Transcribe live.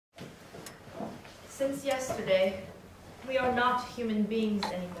Since yesterday, we are not human beings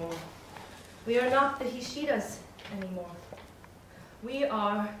anymore. We are not the Hishidas anymore. We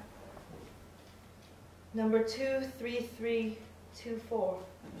are number 23324.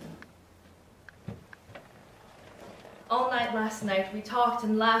 All night last night, we talked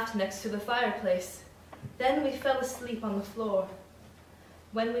and laughed next to the fireplace. Then we fell asleep on the floor.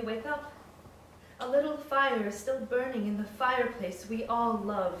 When we wake up, a little fire is still burning in the fireplace we all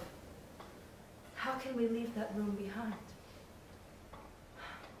love. How can we leave that room behind?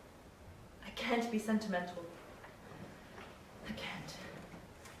 I can't be sentimental. I can't.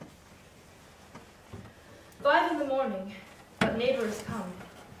 5 in the morning, but neighbors come.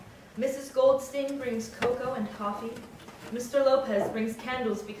 Mrs. Goldstein brings cocoa and coffee. Mr. Lopez brings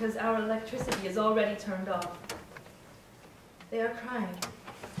candles because our electricity is already turned off. They are crying.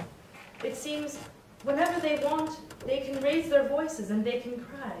 It seems whenever they want, they can raise their voices and they can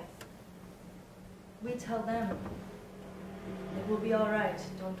cry. We tell them, it will be all right,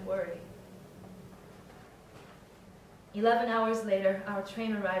 don't worry. 11 hours later, our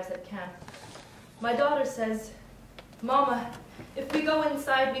train arrives at camp. My daughter says, Mama, if we go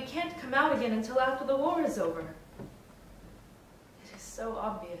inside, we can't come out again until after the war is over. It is so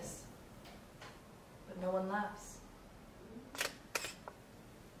obvious, but no one laughs.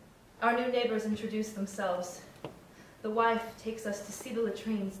 Our new neighbors introduce themselves. The wife takes us to see the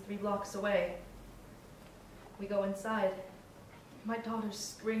latrines 3 blocks away. We go inside. My daughters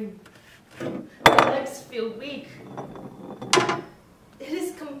scream. My legs feel weak. It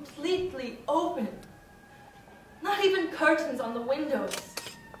is completely open. Not even curtains on the windows.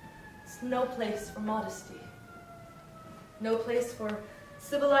 It's no place for modesty. No place for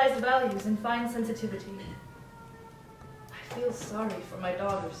civilized values and fine sensitivity. I feel sorry for my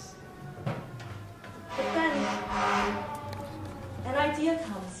daughters. But then, an idea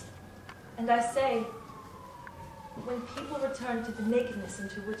comes, and I say, when people return to the nakedness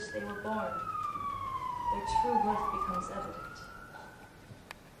into which they were born, their true worth becomes evident.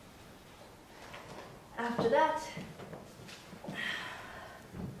 After that,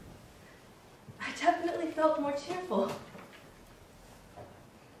 I definitely felt more cheerful.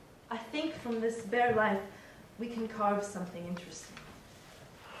 I think from this bare life, we can carve something interesting.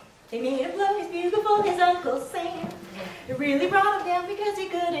 They made a blow, he's beautiful, his Uncle Sam. It really brought him down because he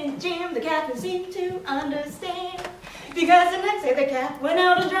couldn't jam. The captain seemed to understand. Because the next day the cap went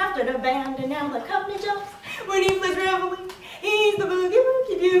out and drafted a band. And now the company jumps when he plays reveille. He's the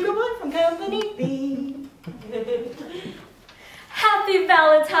boogie-woogie bugle boy from Company B. Happy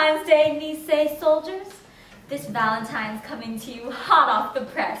Valentine's Day, Nisei soldiers. This Valentine's coming to you hot off the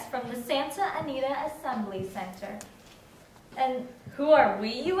press from the Santa Anita Assembly Center. And who are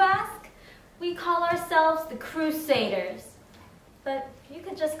we, you ask? We call ourselves the Crusaders. But you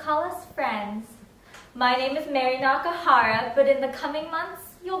could just call us friends. My name is Mary Nakahara, but in the coming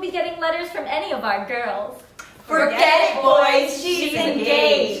months, you'll be getting letters from any of our girls. Forget it, boys, she's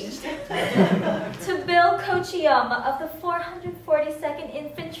engaged. To Bill Kochiyama of the 442nd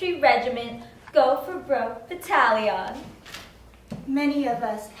Infantry Regiment, Go for Broke Battalion. Many of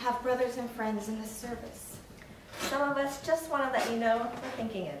us have brothers and friends in the service. Some of us just want to let you know we're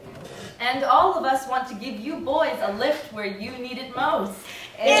thinking of you. And all of us want to give you boys a lift where you need it most.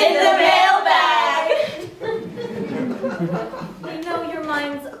 In the mailbag! We know your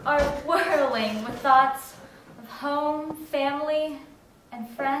minds are whirling with thoughts of home, family, and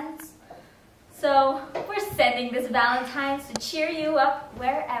friends. So we're sending this Valentine's to cheer you up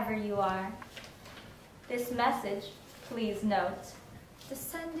wherever you are. This message, please note,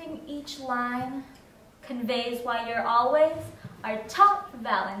 descending each line conveys why you're always our top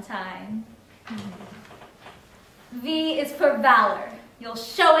Valentine. V is for valor. You'll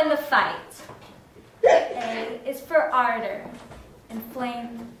show in the fight. A is for ardor and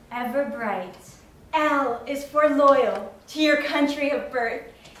flame ever bright. L is for loyal to your country of birth.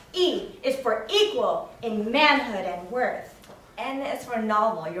 E is for equal in manhood and worth. N is for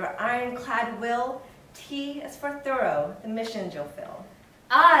novel, your ironclad will. T is for thorough, the missions you'll fill.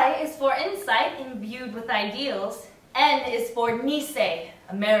 I is for insight imbued with ideals. N is for Nisei,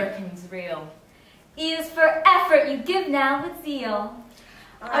 Americans real. E is for effort you give now with zeal.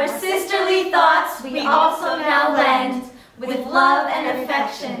 Our sisterly thoughts we also now lend, with love and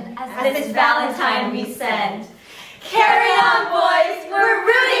affection as this Valentine we send. Carry on, boys, we're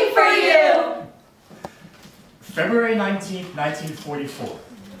rooting for you! February 19th, 1944,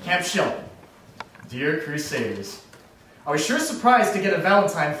 Camp Shelby. Dear Crusaders, I was sure surprised to get a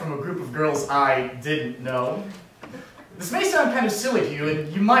Valentine from a group of girls I didn't know. This may sound kind of silly to you,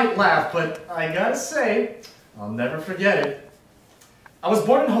 and you might laugh, but I gotta say, I'll never forget it. I was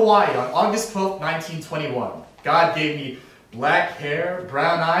born in Hawaii on August 12, 1921. God gave me black hair,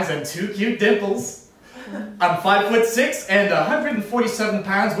 brown eyes, and 2 cute dimples. I'm 5'6" and 147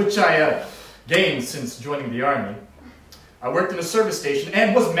 pounds, which I gained since joining the Army. I worked in a service station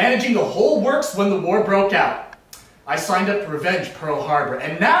and was managing the whole works when the war broke out. I signed up to revenge Pearl Harbor,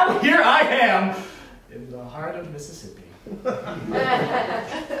 and now here I am in the heart of Mississippi.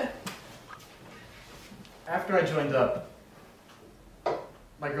 After I joined up,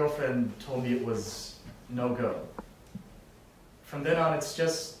 my girlfriend told me it was no-go. From then on, it's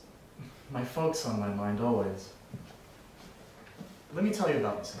just my folks on my mind always. Let me tell you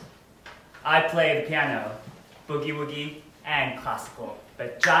about myself. I play the piano, boogie-woogie, and classical,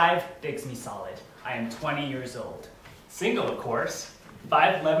 but jive digs me solid. I am 20 years old. Single, of course.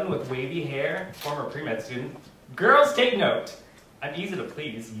 5'11" with wavy hair, former pre-med student. Girls take note. I'm easy to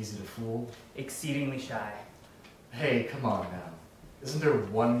please. Easy to fool. Exceedingly shy. Hey, come on now. Isn't there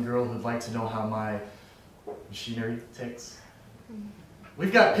one girl who'd like to know how my machinery ticks?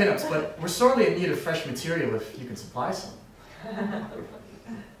 We've got pinups, but we're sorely in need of fresh material if you could supply some.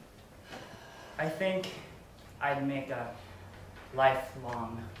 I think I'd make a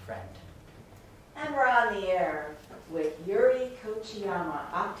lifelong friend. And we're on the air with Yuri Kochiyama,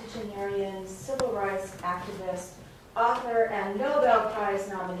 octogenerian, civil rights activist, author, and Nobel Prize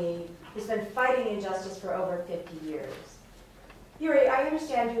nominee who's been fighting injustice for over 50 years. Yuri, I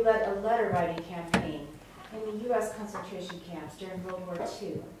understand you led a letter-writing campaign in the U.S. concentration camps during World War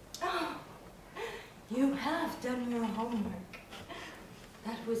II. Oh, you have done your homework.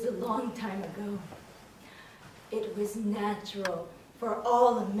 That was a long time ago. It was natural for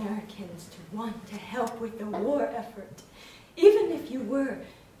all Americans to want to help with the war effort, even if you were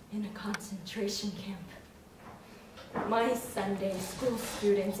in a concentration camp. My Sunday school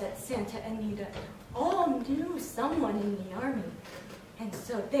students at Santa Anita all knew someone in the Army, and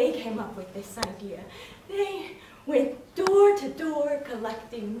so they came up with this idea. They went door to door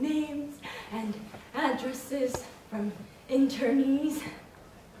collecting names and addresses from internees.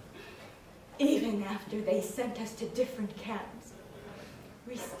 Even after they sent us to different camps,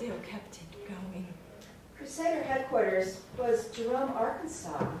 we still kept it going. Crusader headquarters was Jerome,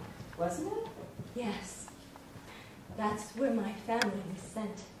 Arkansas, wasn't it? Yes, that's where my family was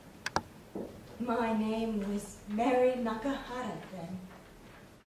sent. My name was Mary Nakahara then.